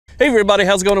Hey everybody,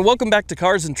 how's it going? And welcome back to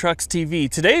Cars and Trucks TV.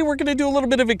 Today we're going to do a little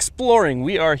bit of exploring.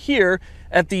 We are here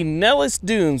at the Nellis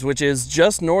Dunes, which is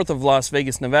just north of Las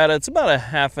Vegas, Nevada. It's about a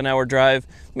half an hour drive,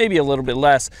 maybe a little bit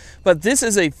less. But this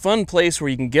is a fun place where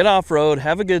you can get off-road,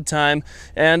 have a good time,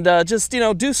 and just,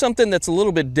 do something that's a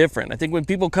little bit different. I think when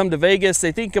people come to Vegas,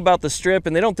 they think about the Strip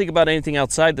and they don't think about anything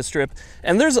outside the Strip.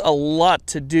 And there's a lot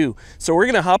to do. So we're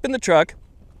going to hop in the truck.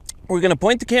 We're going to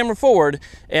point the camera forward,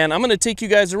 and I'm going to take you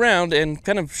guys around and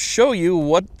kind of show you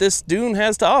what this dune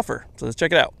has to offer. So let's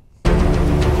check it out.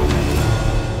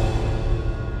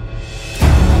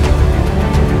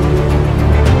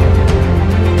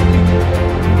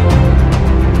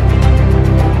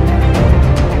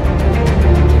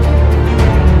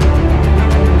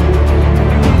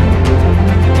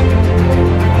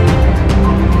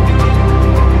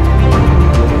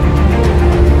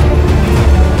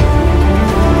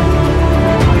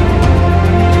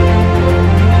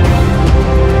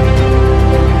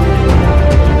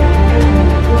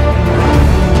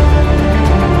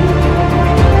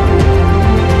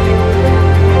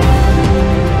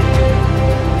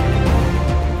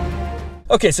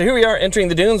 Okay, so here we are entering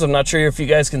the dunes. I'm not sure if you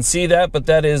guys can see that, but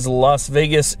that is Las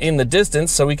Vegas in the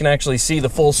distance, so we can actually see the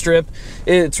full Strip.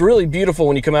 It's really beautiful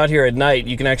when you come out here at night.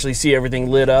 You can actually see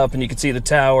everything lit up, and you can see the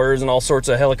towers and all sorts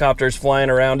of helicopters flying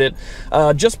around it.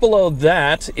 Just below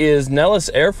that is Nellis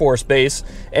Air Force Base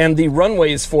and the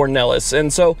runways for Nellis.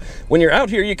 And so when you're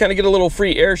out here, you kind of get a little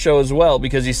free air show as well,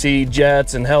 because you see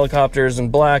jets and helicopters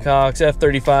and Blackhawks,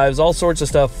 F-35s, all sorts of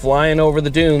stuff flying over the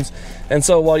dunes. And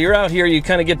so while you're out here, you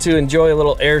kind of get to enjoy a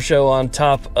little air show on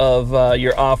top of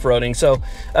your off-roading. So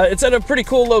it's at a pretty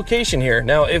cool location here.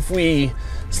 Now, if we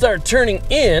start turning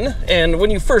in, and when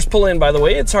you first pull in, by the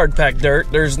way, it's hard-packed dirt.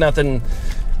 There's nothing,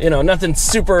 nothing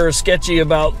super sketchy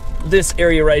about this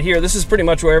area right here. This is pretty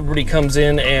much where everybody comes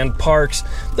in and parks.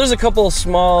 There's a couple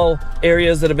small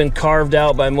areas that have been carved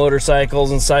out by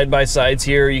motorcycles and side-by-sides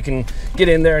here. You can get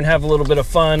in there and have a little bit of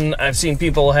fun. I've seen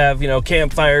people have,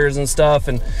 campfires and stuff,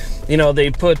 and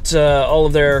they put all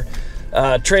of their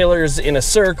trailers in a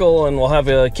circle, and we'll have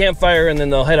a campfire, and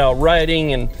then they'll head out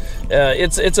riding, and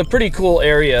it's a pretty cool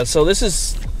area. So this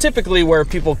is typically where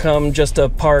people come just to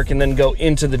park and then go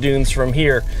into the dunes from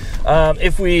here.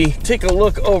 If we take a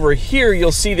look over here,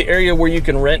 you'll see the area where you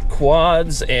can rent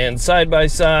quads and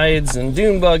side-by-sides and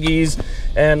dune buggies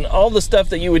and all the stuff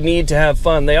that you would need to have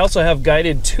fun. They also have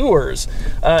guided tours,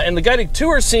 and the guided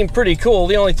tours seem pretty cool.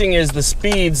 The only thing is the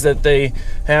speeds that they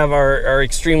have are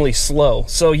extremely slow.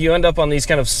 So you end up on these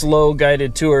kind of slow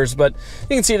guided tours, but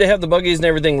you can see they have the buggies and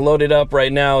everything loaded up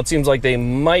right now. It seems like they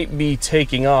might be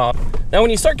taking off. Now, when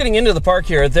you start getting into the park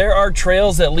here, there are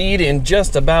trails that lead in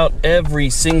just about every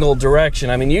single direction.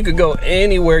 I mean, you could go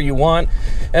anywhere you want,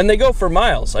 and they go for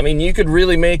miles. I mean, you could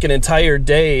really make an entire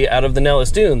day out of the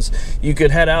Nellis Dunes. You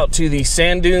could head out to the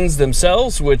sand dunes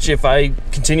themselves, which if I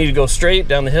continue to go straight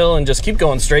down the hill and just keep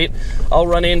going straight, I'll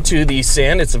run into the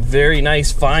sand. It's a very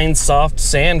nice, fine, soft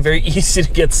sand, very easy to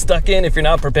get stuck in if you're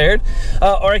not prepared.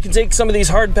 Or I can take some of these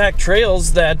hard-packed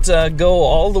trails that go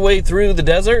all the way through the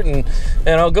desert, and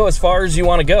I'll go as far as you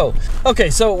want to go. Okay,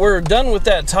 so we're done with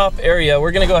that top area.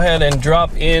 We're going to go ahead and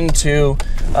drop into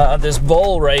this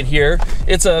bowl right here.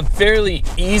 It's a fairly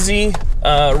easy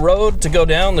road to go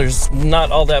down. There's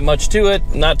not all that much to it,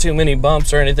 not too many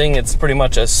bumps or anything. It's pretty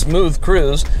much a smooth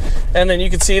cruise. And then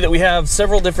you can see that we have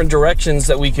several different directions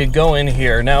that we could go in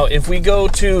here. Now, if we go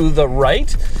to the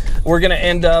right, we're going to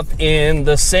end up in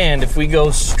the sand. If we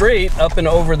go straight up and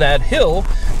over that hill,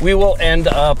 we will end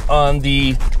up on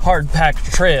the hard-packed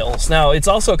trails. Now, it's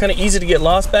also kind of easy to get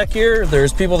lost back here.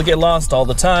 There's people that get lost all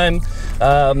the time.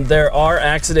 There are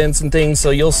accidents and things, so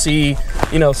you'll see,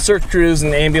 search crews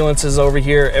and ambulances over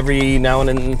here every now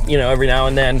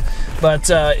and then. But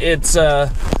it's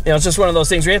just one of those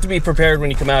things where you have to be prepared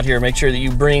when you come out here. Make sure that you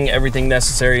bring everything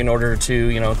necessary in order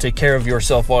to, take care of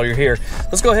yourself while you're here.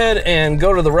 Let's go ahead and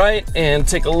go to the right and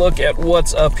take a look at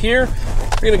what's up here.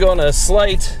 We're going to go on a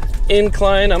slight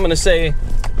incline. I'm going to say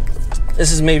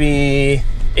this is maybe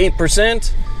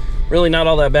 8%, really not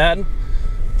all that bad.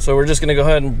 So we're just going to go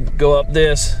ahead and go up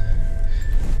this,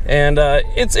 and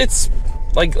it's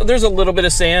like there's a little bit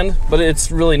of sand, but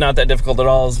it's really not that difficult at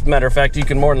all. As a matter of fact, you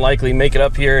can more than likely make it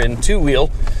up here in two-wheel,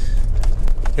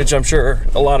 which I'm sure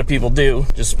a lot of people do.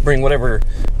 Just bring whatever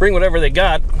they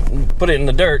got and put it in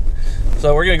the dirt.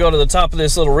 So we're going to go to the top of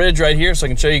this little ridge right here so I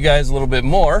can show you guys a little bit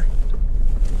more.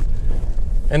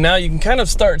 And now you can kind of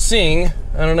start seeing,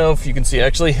 I don't know if you can see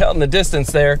actually out in the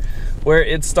distance there, where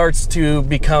it starts to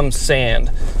become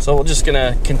sand. So we're just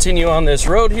gonna continue on this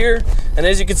road here, and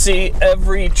as you can see,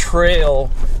 every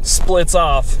trail splits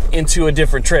off into a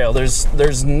different trail.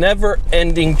 There's never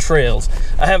ending trails.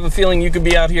 I have a feeling you could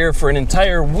be out here for an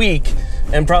entire week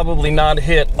and probably not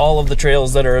hit all of the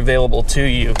trails that are available to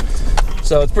you.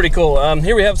 So it's pretty cool.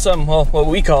 Here we have some, well, what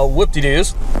we call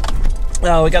whoop-de-doos.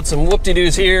 We got some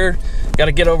whoop-de-doos here. Got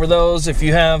to get over those. If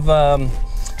you have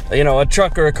you know, a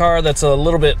truck or a car that's a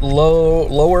little bit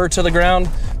lower to the ground,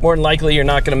 more than likely you're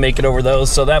not going to make it over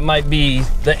those. So that might be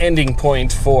the ending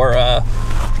point for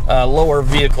lower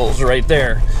vehicles right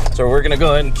there. So we're going to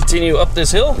go ahead and continue up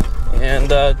this hill and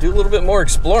do a little bit more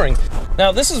exploring.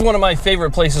 Now, this is one of my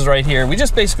favorite places right here. We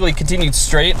just basically continued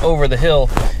straight over the hill,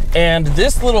 and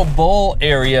this little bowl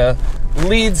area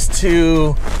leads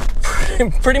to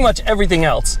pretty much everything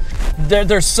else.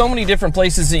 There's so many different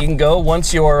places that you can go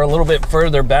once you're a little bit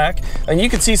further back, and you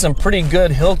can see some pretty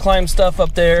good hill climb stuff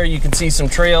up there. You can see some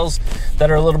trails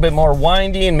that are a little bit more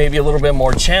windy and maybe a little bit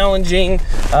more challenging.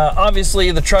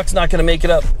 Obviously, the truck's not going to make it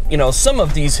up, you know, some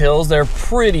of these hills. They're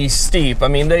pretty steep. I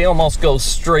mean, they almost go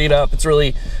straight up. It's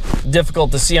really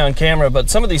difficult to see on camera, but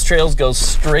some of these trails go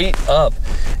straight up,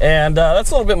 and that's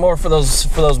a little bit more for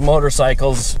those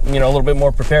motorcycles, you know, a little bit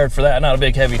more prepared for that. Not a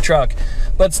big heavy truck,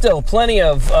 but still plenty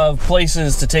of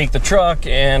places to take the truck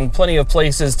and plenty of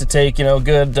places to take, you know,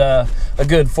 a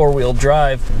good four-wheel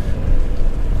drive.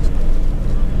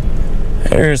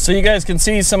 There, so you guys can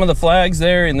see some of the flags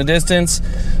there in the distance.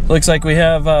 Looks like we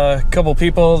have a couple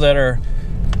people that are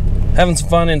having some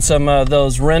fun in some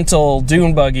those rental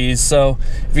dune buggies. So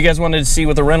if you guys wanted to see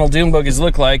what the rental dune buggies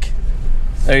look like,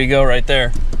 there you go right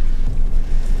there.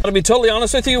 To be totally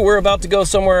honest with you, we're about to go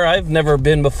somewhere I've never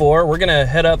been before. We're gonna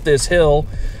head up this hill,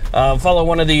 follow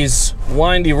one of these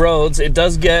windy roads. It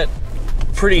does get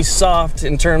pretty soft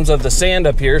in terms of the sand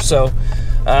up here, so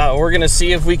we're gonna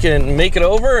see if we can make it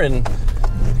over and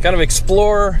kind of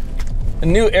explore a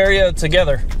new area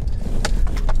together.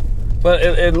 But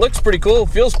it looks pretty cool,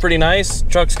 feels pretty nice.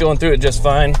 Truck's going through it just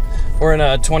fine. We're in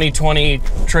a 2020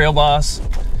 Trail Boss,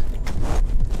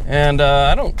 and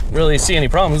I don't really see any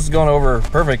problems. This is going over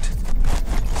perfect.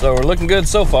 So we're looking good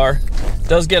so far. It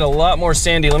does get a lot more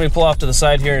sandy. Let me pull off to the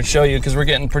side here and show you, because we're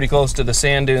getting pretty close to the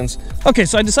sand dunes. Okay,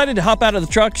 so I decided to hop out of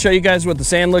the truck, show you guys what the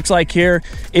sand looks like here.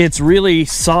 It's really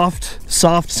soft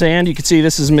sand. You can see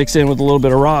this is mixed in with a little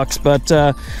bit of rocks, but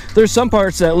there's some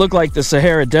parts that look like the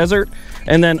Sahara Desert,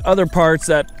 and then other parts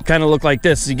that kind of look like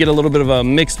this. You get a little bit of a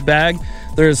mixed bag.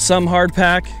 There's some hard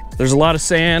pack, there's a lot of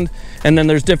sand, and then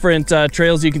there's different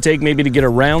trails you can take maybe to get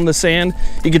around the sand.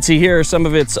 You can see here some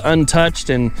of it's untouched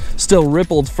and still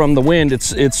rippled from the wind.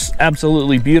 It's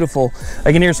absolutely beautiful.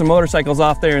 I can hear some motorcycles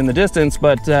off there in the distance,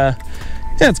 but yeah,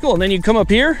 it's cool. And then you come up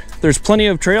here, there's plenty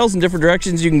of trails in different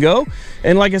directions you can go,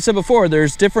 and like I said before,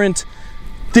 there's different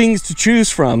things to choose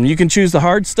from. You can choose the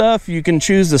hard stuff, you can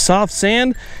choose the soft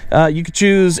sand, you can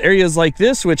choose areas like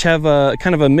this which have a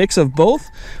kind of a mix of both,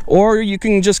 or you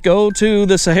can just go to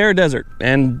the Sahara Desert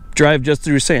and drive just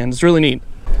through sand. It's really neat.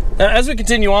 Now, as we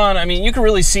continue on, I mean, you can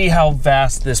really see how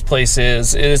vast this place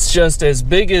is. It's just as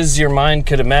big as your mind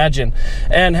could imagine.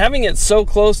 And having it so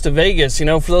close to Vegas, you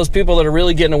know, for those people that are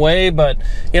really getting away, but,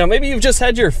 you know, maybe you've just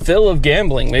had your fill of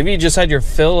gambling. Maybe you just had your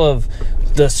fill of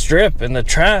the strip and the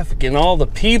traffic and all the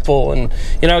people, and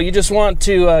you know, you just want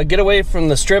to get away from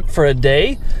the strip for a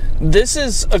day. This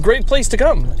is a great place to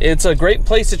come. It's a great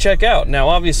place to check out. Now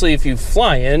obviously if you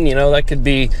fly in, you know, that could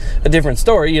be a different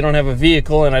story. You don't have a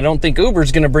vehicle, and I don't think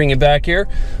Uber's going to bring you back here,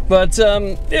 but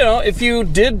you know, if you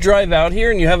did drive out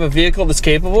here and you have a vehicle that's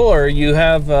capable, or you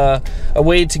have a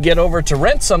way to get over to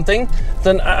rent something,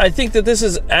 then I think that this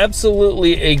is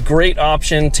absolutely a great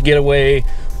option to get away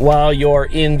while you're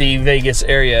in the Vegas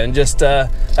area and just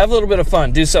have a little bit of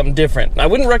fun, do something different. I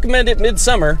wouldn't recommend it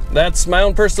midsummer. That's my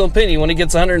own personal opinion. When it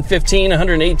gets 115,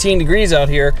 118 degrees out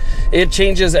here, it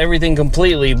changes everything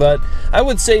completely. But I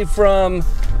would say from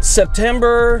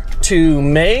September to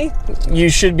May, you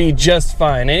should be just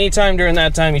fine. Anytime during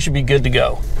that time, you should be good to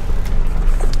go.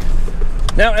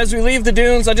 Now, as we leave the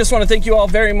dunes, I just want to thank you all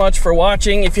very much for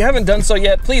watching. If you haven't done so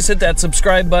yet, please hit that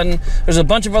subscribe button. There's a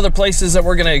bunch of other places that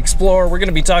we're going to explore. We're going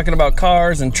to be talking about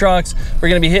cars and trucks. We're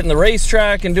going to be hitting the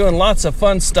racetrack and doing lots of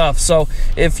fun stuff. So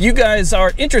if you guys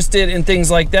are interested in things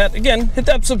like that, again, hit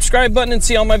that subscribe button and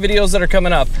see all my videos that are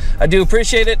coming up. I do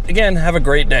appreciate it. Again, have a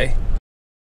great day.